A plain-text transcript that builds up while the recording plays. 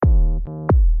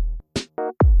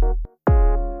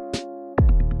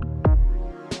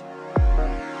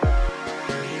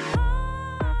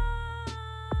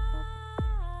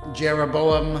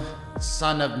Jeroboam,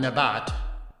 son of Nebat,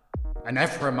 an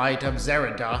Ephraimite of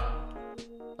Zeradah,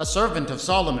 a servant of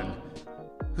Solomon,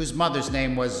 whose mother's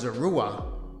name was Zeruiah,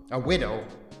 a widow,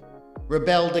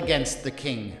 rebelled against the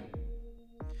king.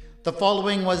 The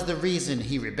following was the reason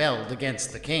he rebelled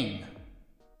against the king.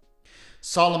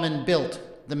 Solomon built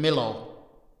the Millo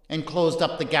and closed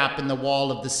up the gap in the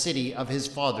wall of the city of his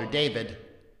father David.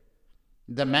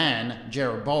 The man,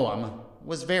 Jeroboam,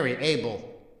 was very able,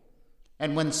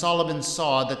 and when Solomon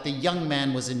saw that the young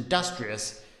man was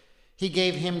industrious, he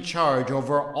gave him charge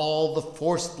over all the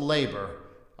forced labor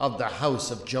of the house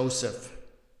of Joseph.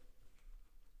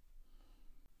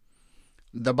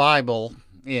 The Bible,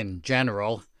 in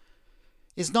general,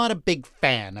 is not a big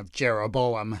fan of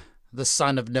Jeroboam, the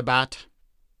son of Nebat.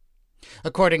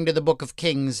 According to the Book of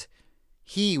Kings,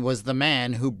 he was the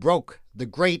man who broke the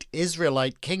great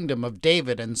Israelite kingdom of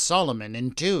David and Solomon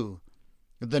in two,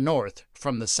 the north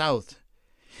from the south,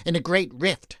 in a great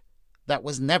rift that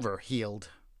was never healed.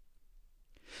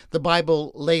 The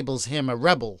Bible labels him a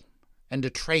rebel and a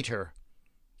traitor,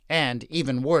 and,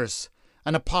 even worse,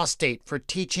 an apostate for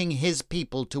teaching his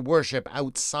people to worship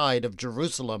outside of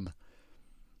Jerusalem.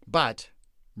 But,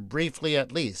 briefly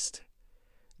at least,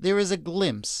 there is a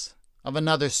glimpse of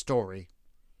another story,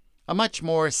 a much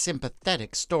more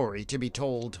sympathetic story to be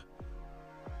told.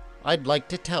 I'd like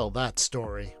to tell that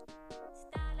story.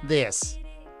 This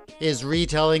is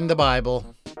Retelling the Bible.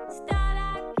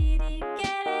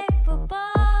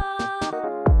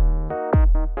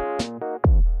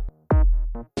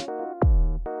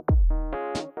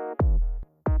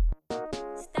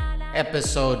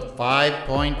 Episode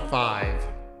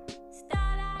 5.5.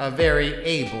 A very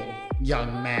able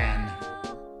young man.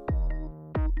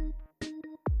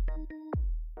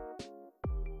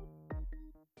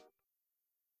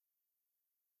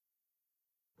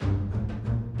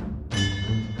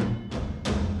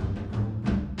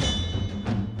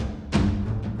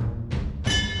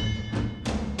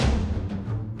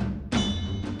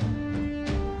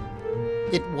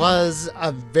 It was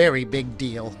a very big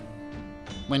deal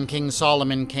when King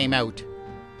Solomon came out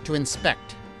to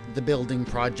inspect the building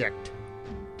project.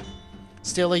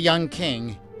 Still a young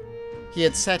king, he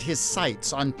had set his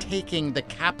sights on taking the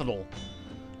capital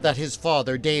that his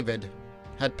father David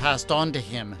had passed on to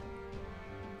him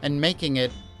and making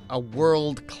it a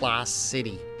world-class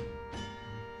city.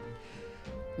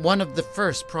 One of the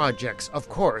first projects, of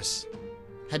course,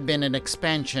 had been an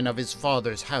expansion of his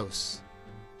father's house.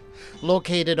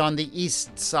 Located on the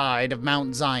east side of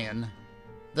Mount Zion,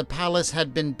 the palace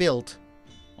had been built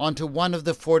onto one of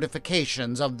the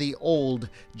fortifications of the old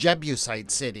Jebusite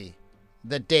city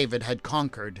that David had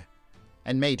conquered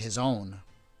and made his own.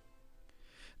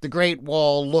 The Great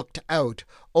Wall looked out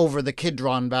over the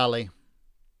Kidron Valley,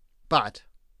 but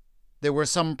there were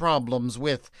some problems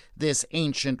with this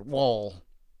ancient wall.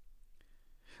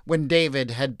 When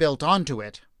David had built onto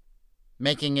it,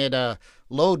 making it a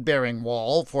load-bearing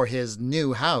wall for his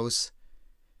new house,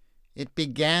 it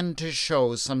began to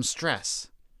show some stress,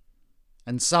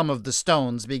 and some of the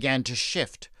stones began to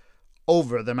shift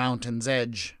over the mountain's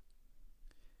edge.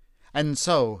 And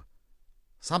so,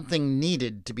 something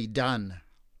needed to be done.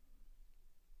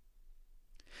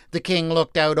 The king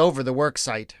looked out over the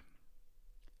worksite.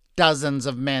 Dozens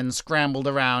of men scrambled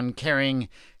around carrying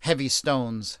heavy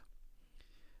stones.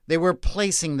 They were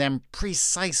placing them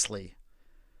precisely,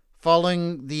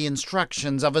 following the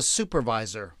instructions of a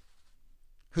supervisor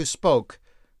who spoke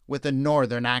with a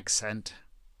northern accent.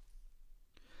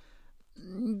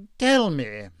 "Tell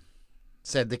me,"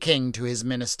 said the king to his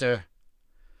minister,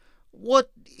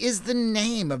 "what is the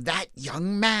name of that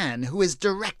young man who is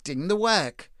directing the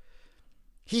work?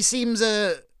 He seems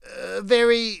a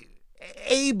very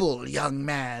able young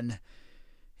man.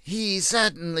 He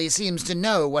certainly seems to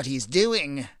know what he's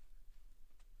doing."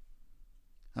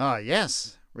 "Ah,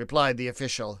 yes," replied the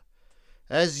official.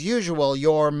 "As usual,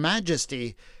 your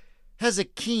Majesty has a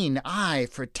keen eye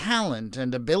for talent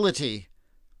and ability.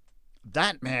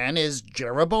 That man is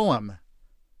Jeroboam,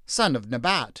 son of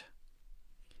Nebat.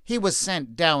 He was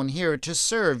sent down here to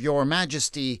serve your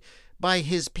Majesty by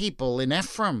his people in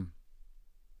Ephraim.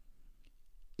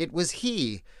 It was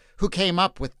he who came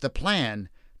up with the plan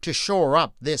to shore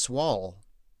up this wall.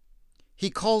 He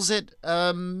calls it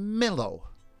a Millo,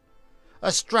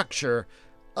 a structure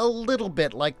a little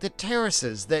bit like the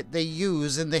terraces that they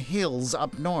use in the hills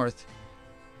up north.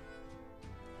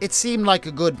 It seemed like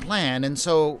a good plan, and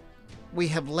so we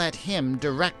have let him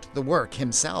direct the work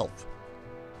himself."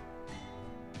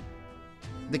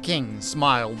 The king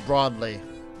smiled broadly.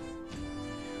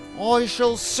 "I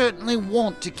shall certainly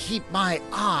want to keep my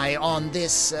eye on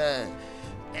this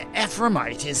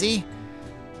Ephraimite, is he?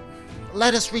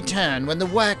 let us return when the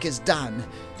work is done,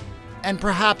 and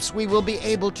perhaps we will be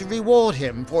able to reward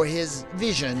him for his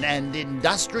vision and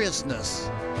industriousness."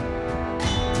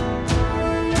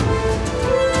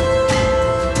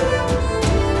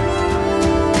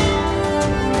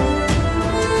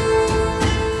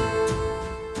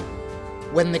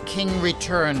 When the king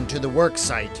returned to the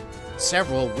worksite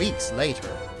several weeks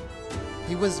later,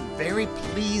 he was very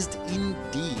pleased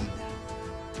indeed.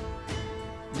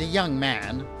 The young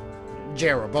man,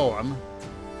 Jeroboam,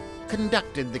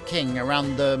 conducted the king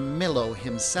around the Millo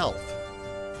himself,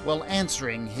 while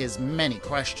answering his many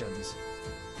questions.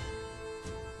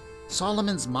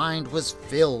 Solomon's mind was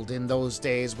filled in those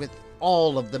days with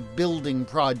all of the building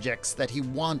projects that he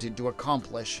wanted to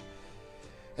accomplish,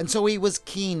 and so he was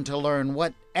keen to learn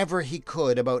whatever he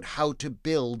could about how to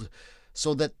build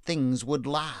so that things would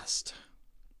last.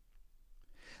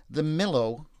 The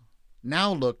Millo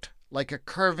now looked like a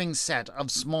curving set of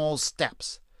small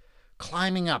steps,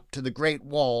 climbing up to the great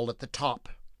wall at the top.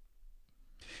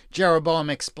 Jeroboam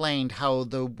explained how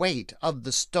the weight of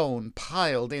the stone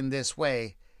piled in this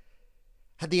way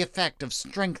had the effect of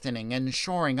strengthening and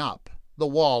shoring up the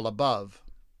wall above.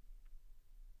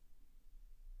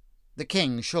 The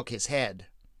king shook his head.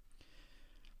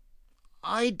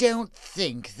 "I don't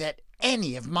think that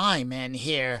any of my men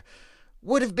here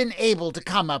would have been able to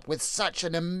come up with such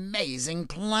an amazing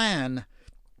plan.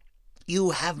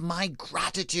 You have my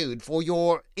gratitude for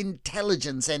your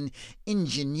intelligence and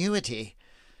ingenuity,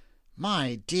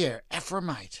 my dear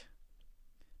Ephraimite.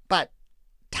 But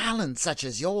talent such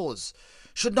as yours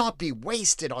should not be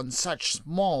wasted on such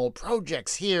small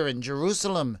projects here in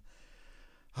Jerusalem.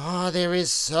 There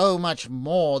is so much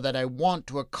more that I want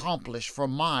to accomplish for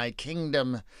my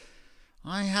kingdom.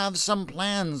 I have some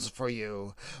plans for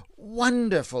you,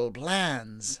 wonderful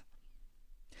plans.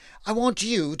 I want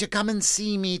you to come and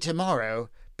see me tomorrow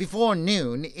before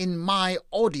noon in my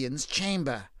audience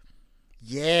chamber.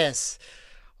 Yes,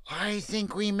 I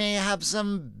think we may have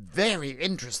some very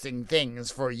interesting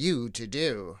things for you to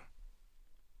do."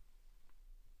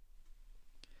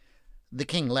 The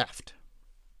king left,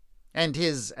 and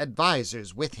his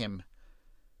advisers with him.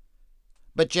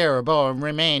 But Jeroboam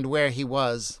remained where he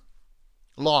was,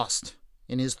 lost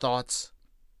in his thoughts.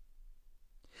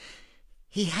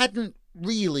 He hadn't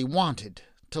really wanted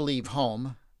to leave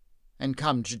home and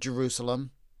come to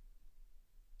Jerusalem.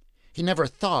 He never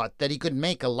thought that he could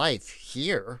make a life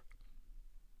here.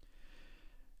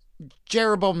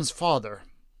 Jeroboam's father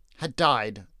had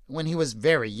died when he was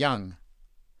very young,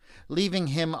 leaving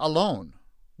him alone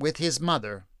with his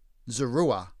mother,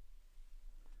 Zeruiah.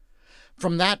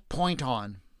 From that point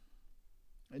on,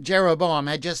 Jeroboam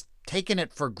had just taken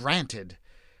it for granted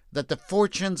that the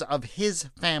fortunes of his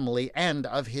family and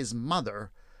of his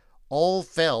mother all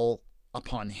fell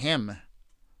upon him.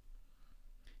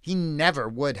 He never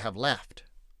would have left,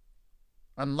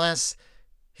 unless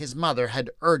his mother had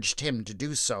urged him to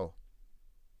do so.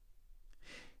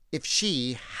 If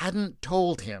she hadn't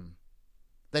told him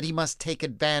that he must take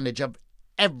advantage of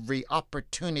every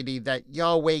opportunity that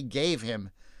Yahweh gave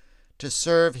him to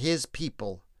serve his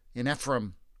people in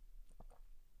Ephraim.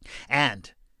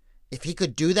 And if he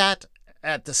could do that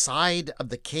at the side of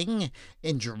the king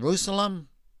in Jerusalem,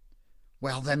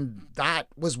 well, then that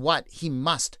was what he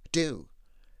must do.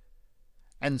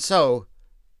 And so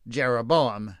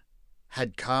Jeroboam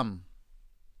had come.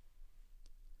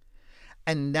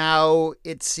 And now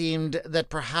it seemed that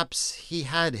perhaps he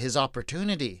had his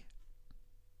opportunity.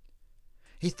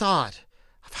 He thought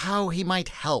of how he might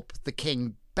help the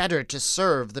king better to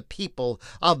serve the people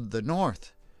of the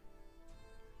north.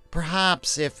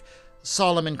 Perhaps if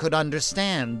Solomon could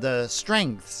understand the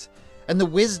strengths and the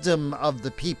wisdom of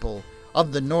the people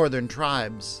of the northern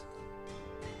tribes,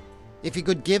 if he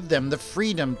could give them the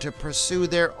freedom to pursue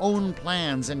their own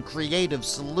plans and creative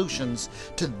solutions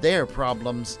to their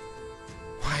problems,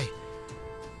 why,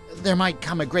 there might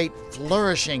come a great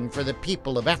flourishing for the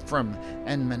people of Ephraim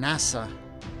and Manasseh.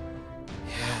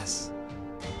 Yes,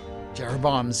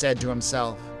 Jeroboam said to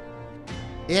himself,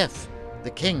 if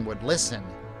the king would listen.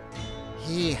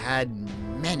 He had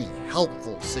many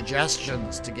helpful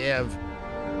suggestions to give.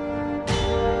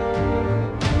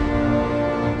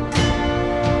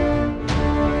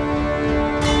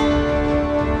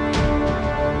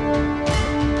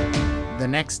 The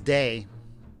next day,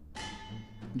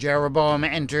 Jeroboam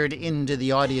entered into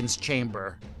the audience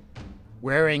chamber,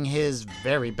 wearing his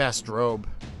very best robe.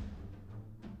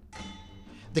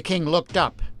 The king looked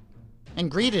up and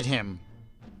greeted him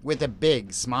with a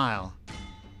big smile.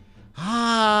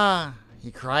 "Ah,"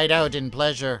 he cried out in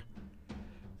pleasure,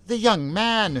 "the young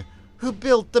man who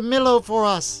built the Millo for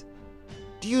us.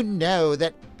 Do you know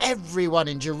that everyone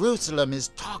in Jerusalem is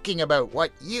talking about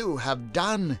what you have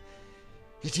done.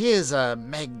 It is a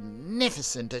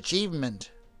magnificent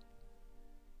achievement."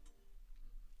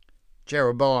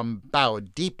 Jeroboam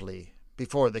bowed deeply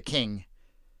before the king,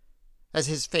 as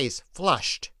his face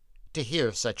flushed to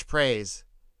hear such praise.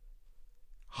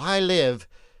 "I live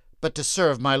but to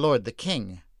serve my lord the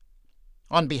king,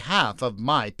 on behalf of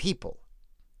my people,"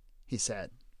 he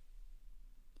said.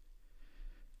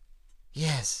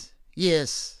 "Yes,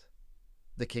 yes,"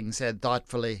 the king said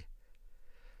thoughtfully.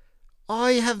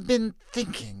 "I have been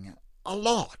thinking a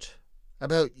lot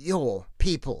about your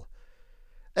people,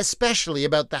 especially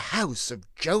about the house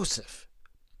of Joseph."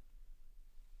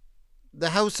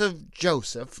 "The house of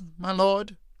Joseph, my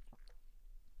lord?"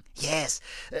 "Yes,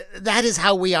 that is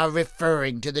how we are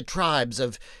referring to the tribes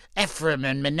of Ephraim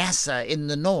and Manasseh in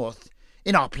the north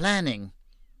in our planning.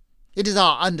 It is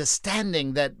our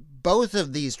understanding that both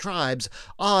of these tribes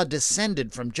are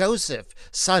descended from Joseph,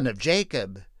 son of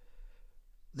Jacob.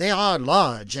 They are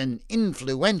large and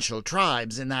influential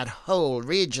tribes in that whole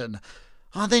region,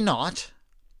 are they not?"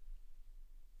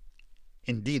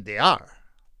 "Indeed they are,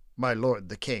 my lord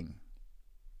the king."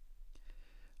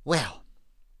 "Well,"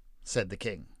 said the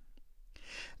king,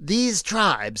 "these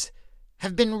tribes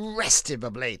have been restive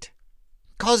of late,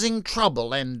 causing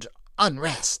trouble and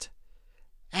unrest.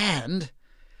 And,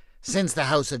 since the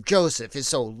house of Joseph is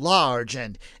so large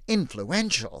and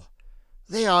influential,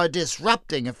 they are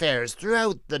disrupting affairs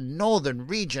throughout the northern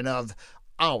region of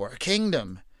our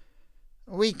kingdom.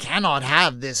 We cannot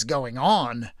have this going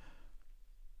on."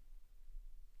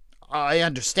 "I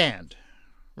understand,"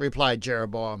 replied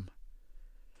Jeroboam.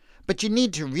 "But you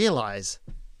need to realize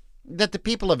that the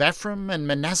people of Ephraim and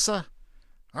Manasseh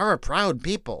are a proud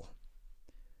people.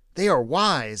 They are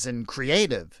wise and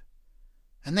creative,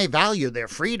 and they value their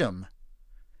freedom."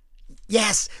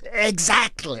 "Yes,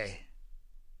 exactly,"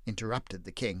 interrupted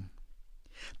the king.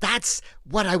 "That's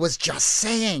what I was just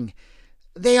saying.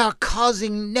 They are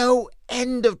causing no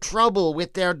end of trouble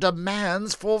with their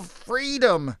demands for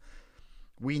freedom.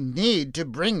 We need to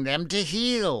bring them to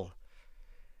heel.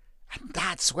 And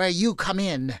that's where you come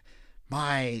in,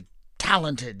 my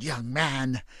talented young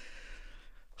man.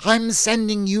 I'm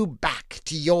sending you back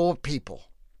to your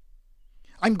people.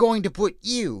 I'm going to put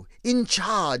you in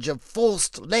charge of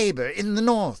forced labor in the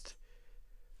north.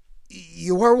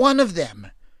 You are one of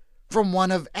them, from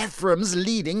one of Ephraim's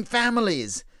leading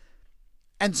families,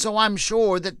 and so I'm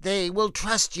sure that they will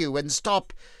trust you and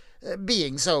stop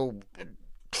being so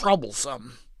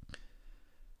troublesome.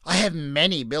 I have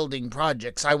many building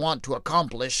projects I want to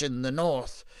accomplish in the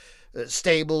north,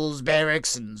 stables,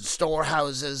 barracks, and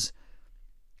storehouses,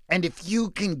 and if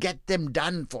you can get them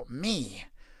done for me,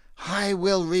 I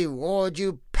will reward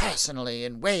you personally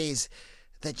in ways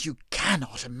that you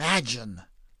cannot imagine."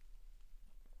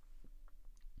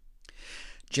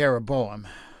 Jeroboam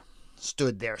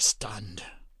stood there stunned.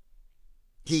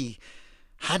 He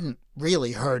hadn't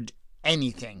really heard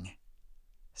anything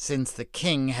since the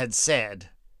king had said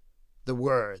the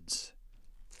words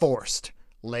 "forced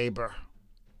labor."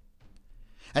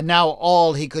 And now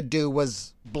all he could do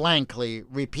was blankly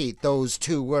repeat those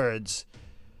two words.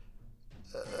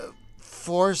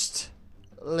 "Forced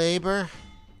labor?"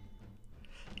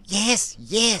 "Yes,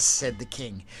 yes," said the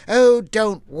king. "Oh,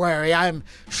 don't worry. I'm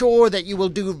sure that you will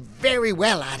do very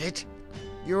well at it.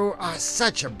 You are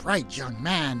such a bright young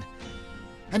man.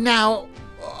 And now,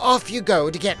 off you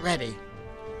go to get ready.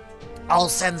 I'll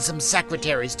send some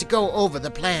secretaries to go over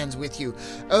the plans with you.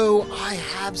 Oh, I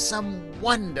have some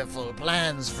wonderful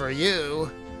plans for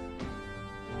you."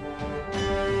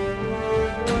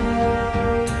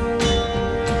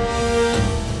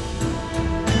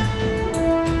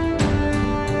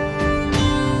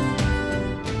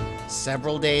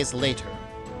 Several days later,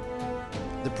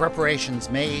 the preparations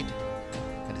made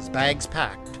and his bags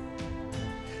packed,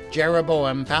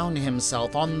 Jeroboam found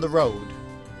himself on the road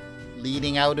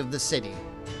leading out of the city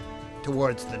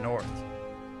towards the north.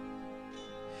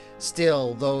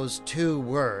 Still, those two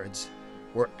words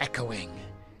were echoing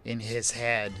in his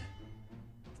head.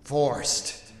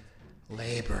 Forced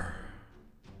labor.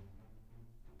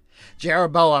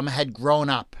 Jeroboam had grown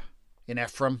up in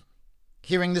Ephraim,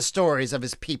 hearing the stories of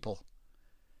his people.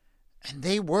 And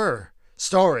they were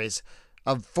stories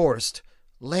of forced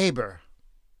labor.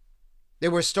 They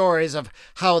were stories of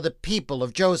how the people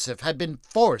of Joseph had been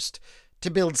forced to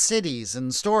build cities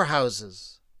and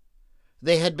storehouses.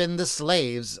 They had been the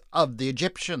slaves of the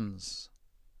Egyptians.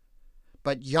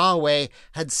 But Yahweh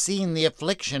had seen the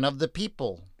affliction of the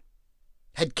people,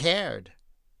 had cared.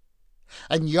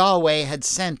 And Yahweh had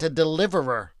sent a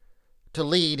deliverer to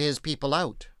lead his people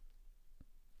out.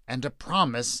 And a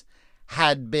promise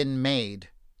had been made.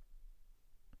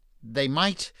 They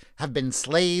might have been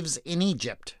slaves in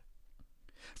Egypt.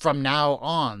 From now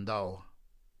on, though,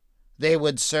 they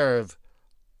would serve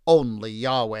only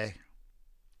Yahweh.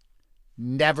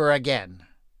 Never again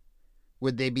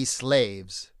would they be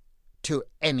slaves to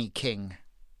any king.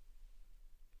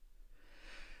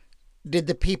 Did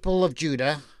the people of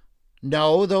Judah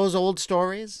know those old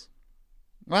stories?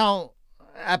 Well,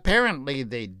 apparently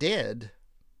they did.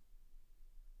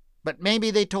 But maybe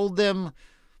they told them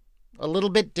a little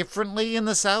bit differently in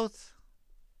the south?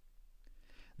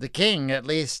 The king, at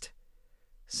least,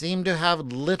 seemed to have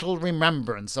little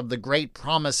remembrance of the great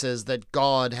promises that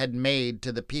God had made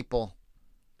to the people.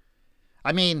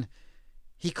 I mean,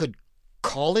 he could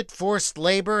call it forced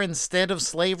labor instead of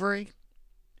slavery.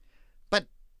 But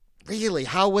really,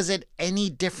 how was it any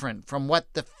different from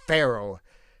what the Pharaoh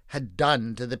had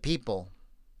done to the people?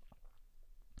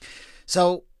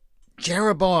 So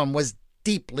Jeroboam was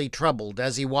deeply troubled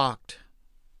as he walked.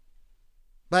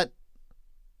 But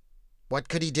what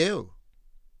could he do?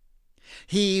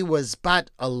 He was but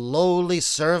a lowly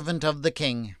servant of the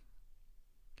king.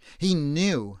 He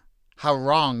knew how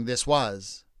wrong this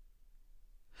was,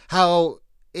 how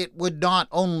it would not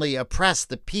only oppress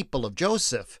the people of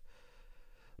Joseph,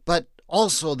 but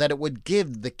also that it would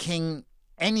give the king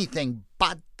anything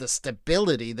but the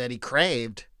stability that he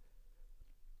craved.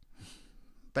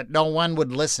 But no one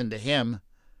would listen to him.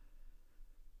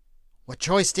 What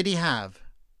choice did he have,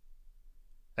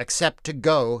 except to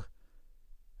go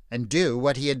and do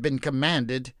what he had been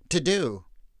commanded to do?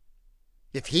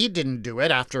 If he didn't do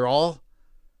it, after all,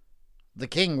 the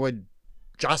king would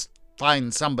just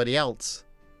find somebody else.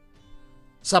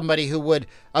 Somebody who would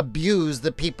abuse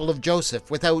the people of Joseph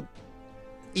without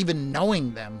even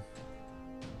knowing them.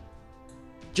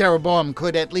 Jeroboam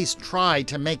could at least try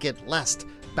to make it less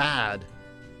bad.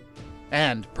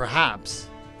 And perhaps,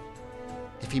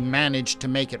 if he managed to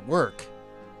make it work,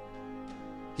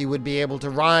 he would be able to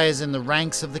rise in the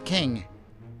ranks of the king.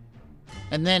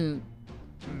 And then,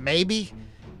 maybe,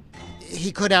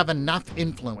 he could have enough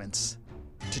influence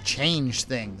to change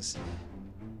things.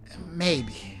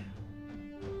 Maybe.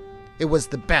 It was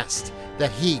the best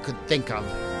that he could think of.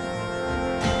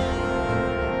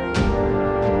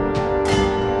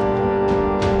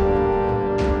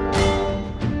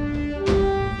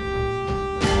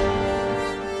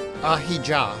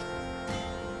 Ahijah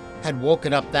had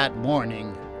woken up that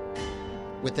morning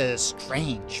with a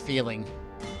strange feeling.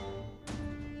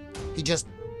 He just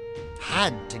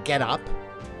had to get up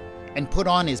and put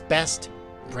on his best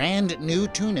brand new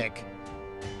tunic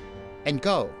and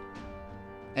go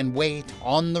and wait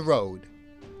on the road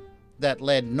that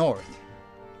led north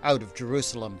out of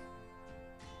Jerusalem.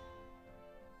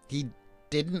 He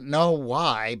didn't know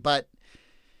why, but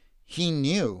he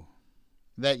knew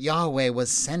that Yahweh was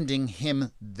sending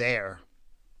him there.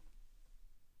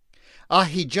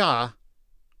 Ahijah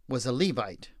was a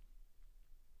Levite,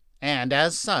 and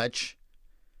as such,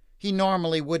 he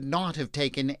normally would not have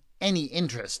taken any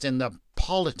interest in the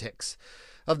politics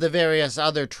of the various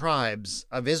other tribes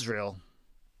of Israel.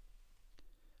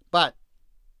 But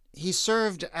he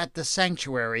served at the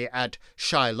sanctuary at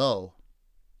Shiloh,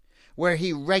 where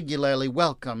he regularly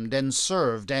welcomed and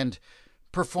served and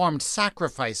performed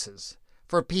sacrifices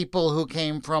for people who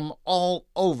came from all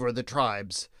over the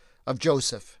tribes of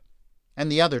Joseph and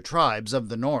the other tribes of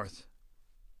the north.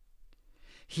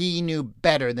 He knew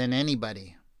better than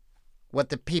anybody what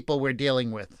the people were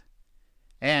dealing with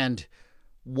and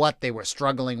what they were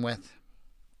struggling with.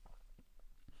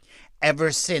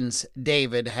 Ever since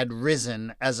David had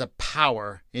risen as a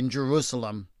power in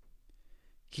Jerusalem,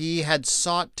 he had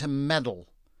sought to meddle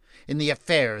in the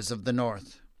affairs of the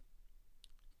north,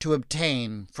 to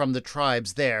obtain from the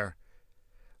tribes there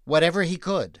whatever he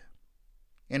could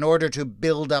in order to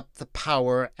build up the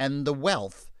power and the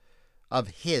wealth of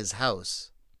his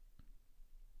house.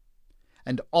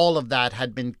 And all of that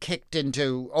had been kicked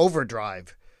into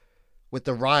overdrive with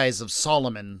the rise of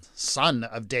Solomon, son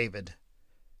of David,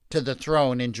 to the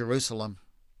throne in Jerusalem.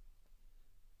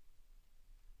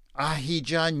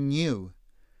 Ahijah knew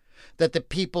that the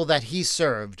people that he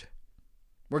served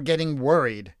were getting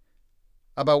worried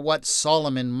about what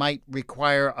Solomon might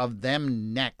require of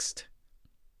them next.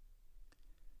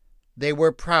 They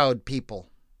were proud people,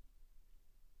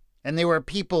 and they were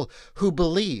people who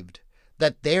believed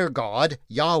that their God,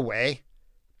 Yahweh,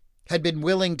 had been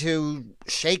willing to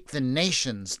shake the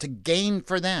nations to gain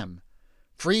for them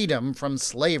freedom from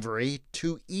slavery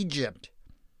to Egypt.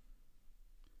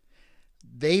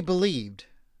 They believed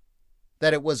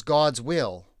that it was God's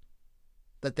will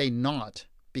that they not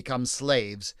become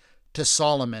slaves to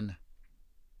Solomon.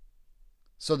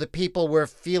 So the people were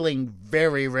feeling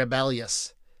very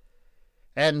rebellious.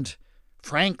 And,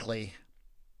 frankly,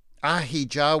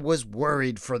 Ahijah was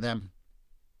worried for them.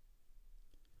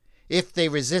 If they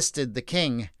resisted the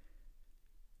king,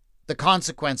 the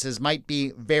consequences might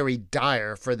be very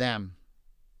dire for them.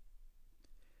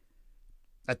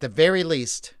 At the very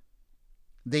least,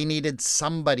 they needed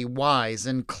somebody wise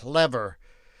and clever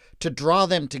to draw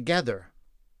them together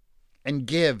and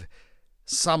give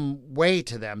some way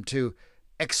to them to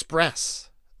express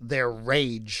their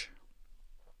rage.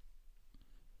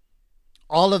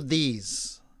 All of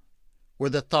these were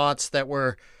the thoughts that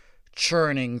were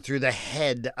churning through the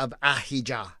head of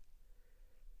Ahijah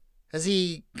as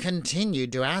he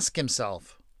continued to ask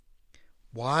himself,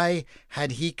 why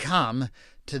had he come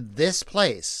to this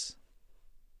place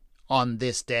on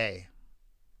this day?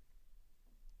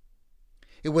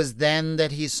 It was then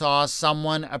that he saw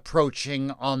someone approaching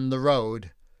on the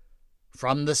road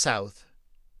from the south,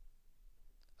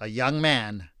 a young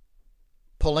man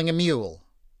pulling a mule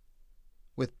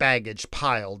with baggage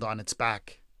piled on its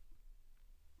back.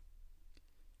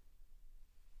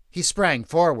 He sprang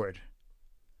forward.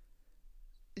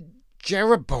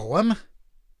 "Jeroboam?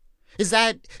 Is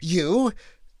that you,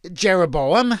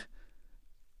 Jeroboam?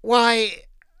 Why,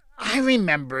 I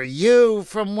remember you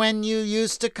from when you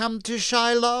used to come to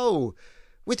Shiloh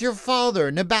with your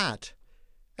father Nebat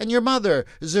and your mother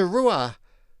Zeruiah.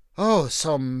 Oh,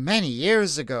 so many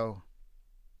years ago.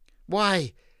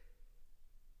 Why,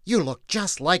 you look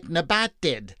just like Nebat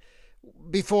did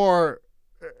before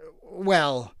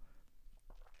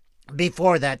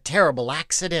that terrible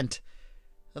accident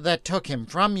that took him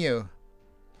from you.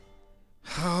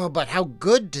 Oh, but how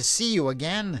good to see you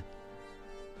again.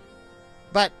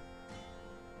 But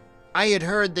I had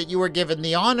heard that you were given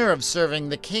the honor of serving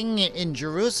the king in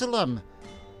Jerusalem.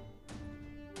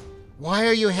 Why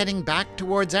are you heading back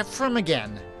towards Ephraim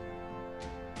again?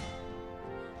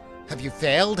 Have you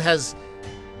failed? Has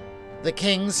the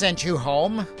king sent you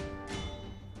home?"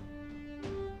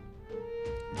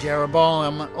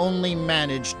 Jeroboam only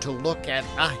managed to look at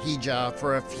Ahijah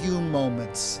for a few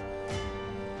moments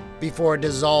before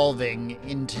dissolving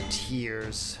into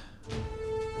tears.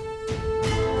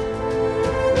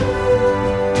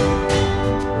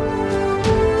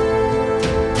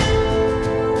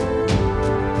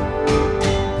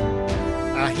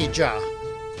 Ahijah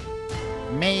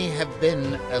may have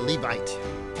been a Levite,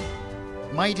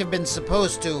 might have been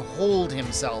supposed to hold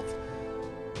himself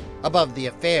above the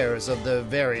affairs of the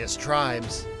various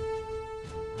tribes.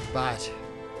 But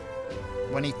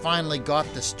when he finally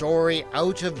got the story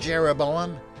out of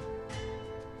Jeroboam,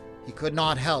 he could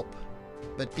not help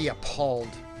but be appalled.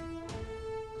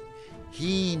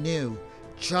 He knew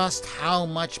just how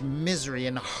much misery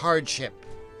and hardship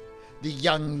the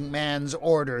young man's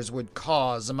orders would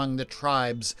cause among the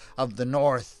tribes of the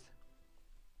north.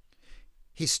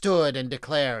 He stood and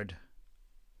declared,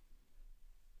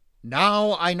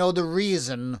 "Now I know the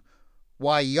reason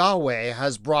why Yahweh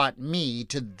has brought me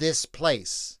to this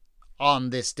place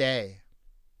on this day."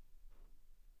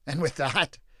 And with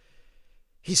that,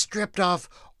 he stripped off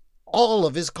all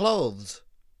of his clothes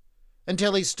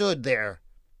until he stood there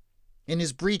in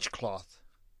his breechcloth.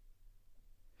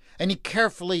 And he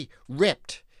carefully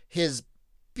ripped his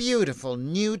beautiful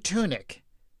new tunic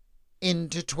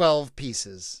into 12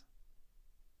 pieces.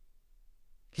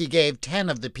 He gave 10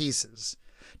 of the pieces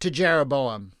to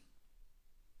Jeroboam.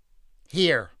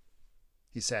 "Here,"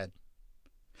 he said,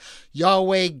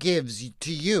 "Yahweh gives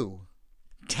to you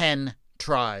 10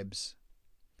 tribes.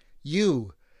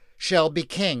 You shall be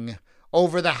king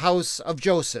over the house of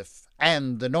Joseph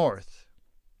and the north.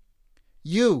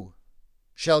 You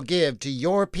shall give to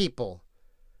your people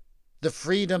the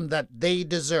freedom that they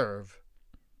deserve,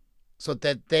 so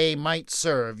that they might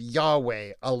serve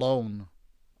Yahweh alone."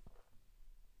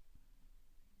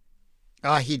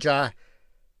 Ahijah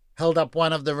held up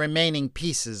one of the remaining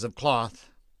pieces of cloth.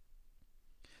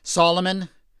 "Solomon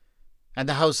and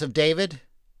the house of David,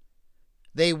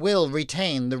 they will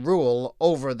retain the rule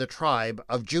over the tribe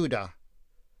of Judah.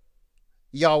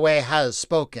 Yahweh has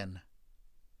spoken,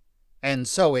 and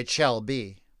so it shall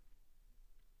be."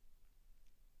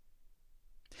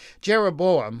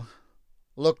 Jeroboam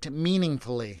looked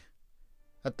meaningfully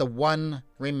at the one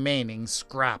remaining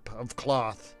scrap of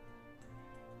cloth.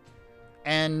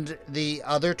 "And the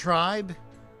other tribe?"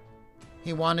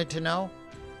 he wanted to know.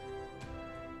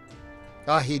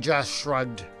 Ahijah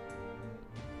shrugged.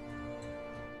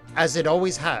 "As it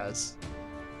always has,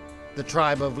 the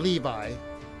tribe of Levi,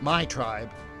 my tribe,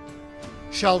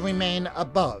 shall remain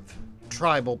above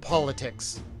tribal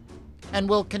politics and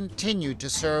will continue to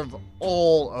serve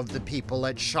all of the people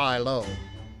at Shiloh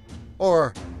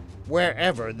or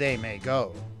wherever they may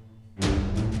go.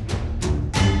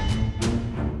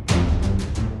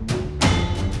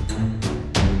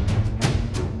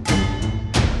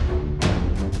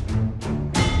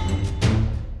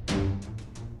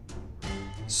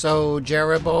 So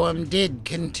Jeroboam did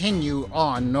continue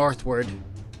on northward,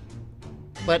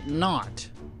 but not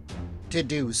to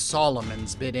do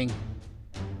Solomon's bidding.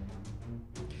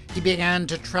 He began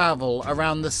to travel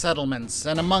around the settlements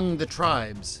and among the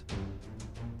tribes,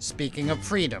 speaking of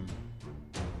freedom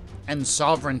and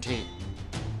sovereignty.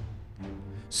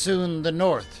 Soon the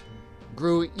north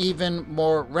grew even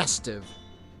more restive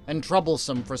and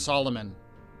troublesome for Solomon,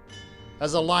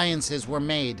 as alliances were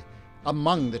made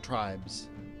among the tribes.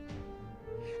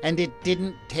 And it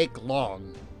didn't take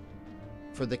long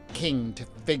for the king to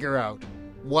figure out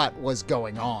what was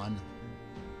going on.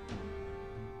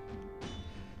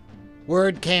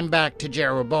 Word came back to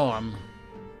Jeroboam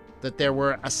that there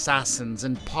were assassins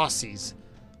and posses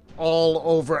all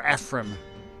over Ephraim,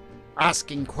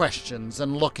 asking questions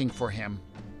and looking for him.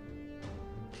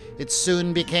 It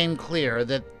soon became clear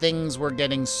that things were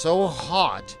getting so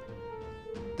hot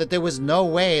that there was no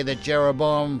way that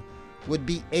Jeroboam would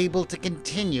be able to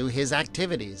continue his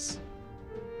activities.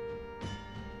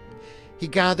 He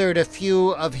gathered a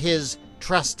few of his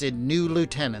trusted new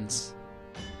lieutenants,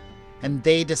 and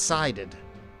they decided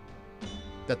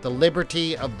that the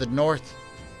liberty of the north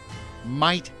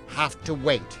might have to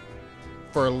wait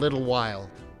for a little while.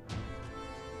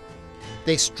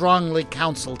 They strongly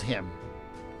counseled him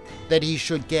that he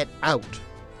should get out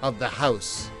of the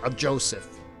house of Joseph.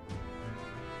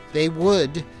 They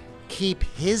would keep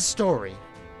his story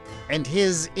and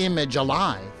his image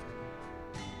alive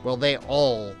while they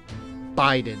all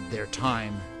bided their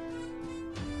time.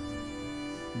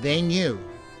 They knew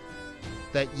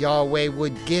that Yahweh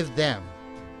would give them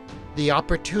the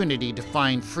opportunity to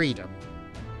find freedom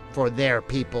for their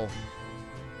people.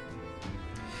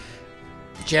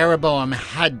 Jeroboam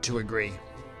had to agree,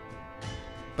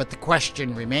 but the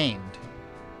question remained: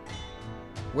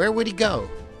 where would he go?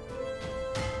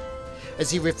 As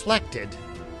he reflected,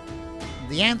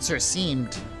 the answer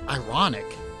seemed ironic,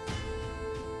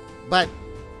 but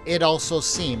it also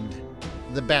seemed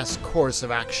the best course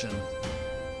of action.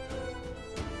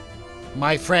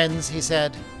 My friends, he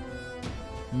said,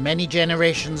 many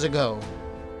generations ago,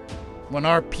 when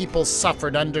our people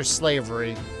suffered under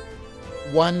slavery,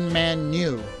 one man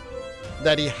knew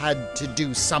that he had to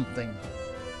do something,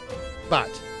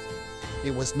 but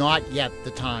it was not yet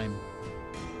the time.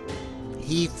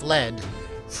 He fled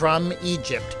from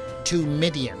Egypt to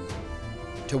Midian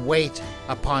to wait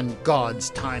upon God's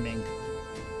timing.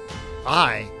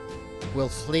 I will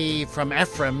flee from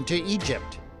Ephraim to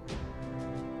Egypt,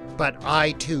 but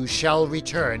I too shall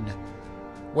return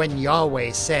when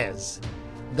Yahweh says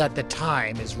that the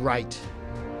time is right.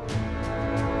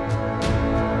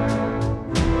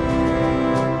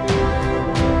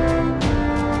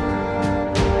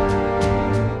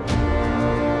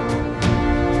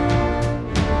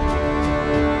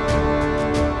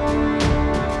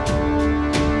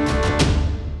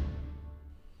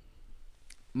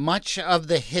 Much of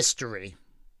the history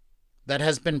that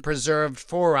has been preserved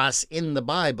for us in the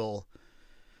Bible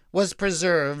was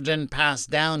preserved and passed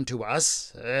down to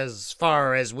us, as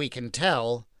far as we can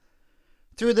tell,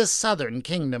 through the southern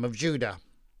kingdom of Judah,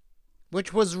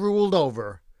 which was ruled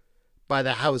over by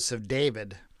the house of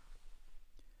David.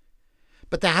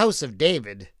 But the house of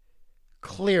David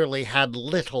clearly had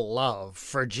little love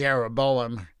for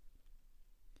Jeroboam.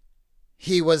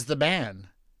 He was the man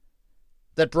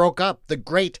that broke up the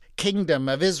great kingdom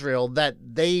of Israel that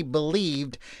they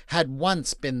believed had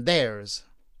once been theirs,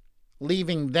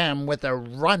 leaving them with a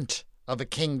runt of a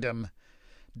kingdom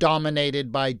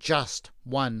dominated by just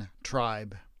one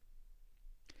tribe.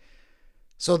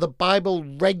 So the Bible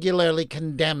regularly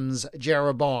condemns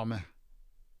Jeroboam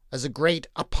as a great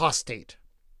apostate,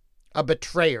 a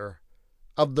betrayer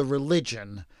of the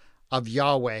religion of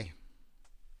Yahweh.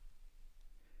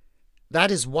 That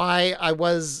is why I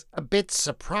was a bit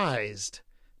surprised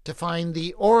to find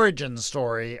the origin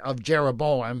story of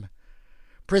Jeroboam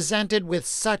presented with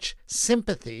such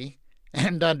sympathy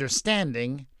and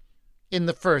understanding in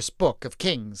the first book of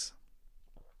Kings.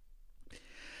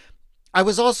 I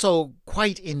was also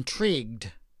quite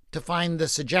intrigued to find the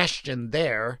suggestion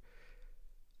there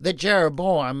that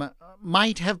Jeroboam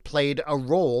might have played a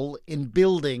role in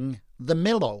building the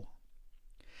Millo,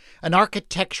 an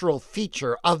architectural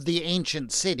feature of the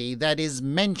ancient city that is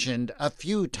mentioned a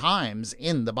few times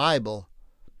in the Bible.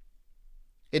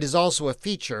 It is also a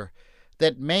feature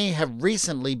that may have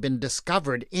recently been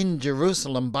discovered in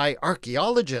Jerusalem by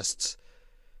archaeologists,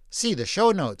 See the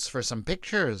show notes for some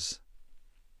pictures.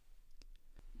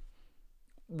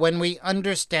 When we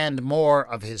understand more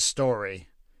of his story,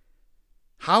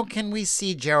 how can we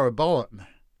see Jeroboam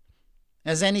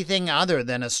as anything other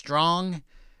than a strong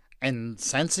and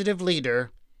sensitive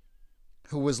leader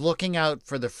who was looking out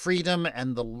for the freedom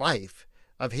and the life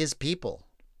of his people?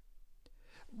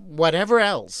 Whatever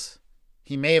else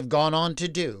he may have gone on to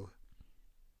do,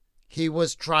 he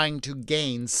was trying to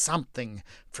gain something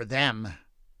for them.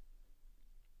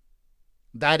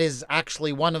 That is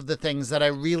actually one of the things that I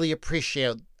really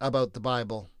appreciate about the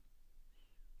Bible.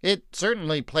 It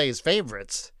certainly plays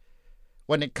favorites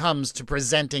when it comes to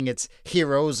presenting its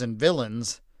heroes and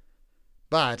villains,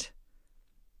 but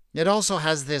it also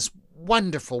has this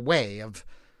wonderful way of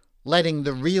letting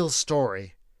the real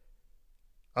story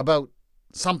about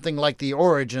something like the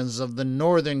origins of the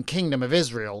northern kingdom of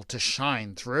Israel to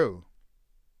shine through.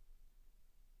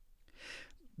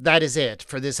 That is it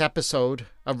for this episode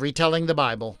of Retelling the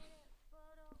Bible.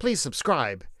 Please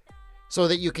subscribe so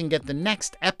that you can get the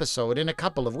next episode in a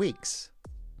couple of weeks.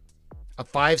 A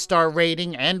 5-star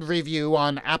rating and review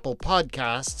on Apple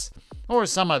Podcasts or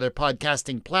some other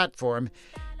podcasting platform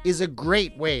is a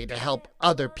great way to help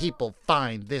other people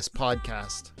find this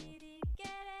podcast.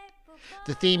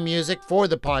 The theme music for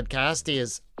the podcast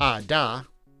is Ada,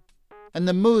 and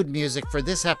the mood music for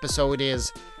this episode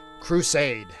is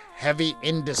Crusade Heavy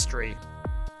Industry.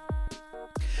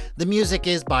 The music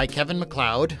is by Kevin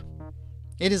MacLeod.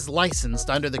 It is licensed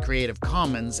under the Creative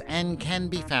Commons and can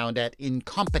be found at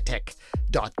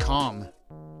incompetech.com.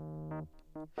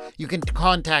 You can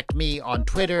contact me on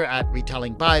Twitter at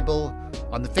Retelling Bible,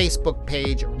 on the Facebook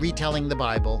page Retelling the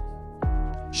Bible.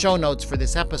 Show notes for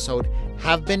this episode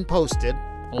have been posted,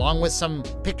 along with some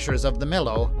pictures of the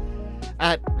Milo,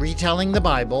 at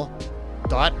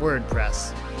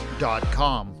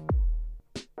retellingthebible.wordpress.com.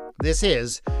 This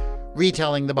is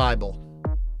Retelling the Bible,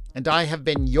 and I have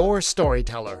been your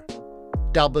storyteller,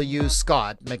 W.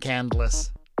 Scott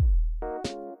McCandless.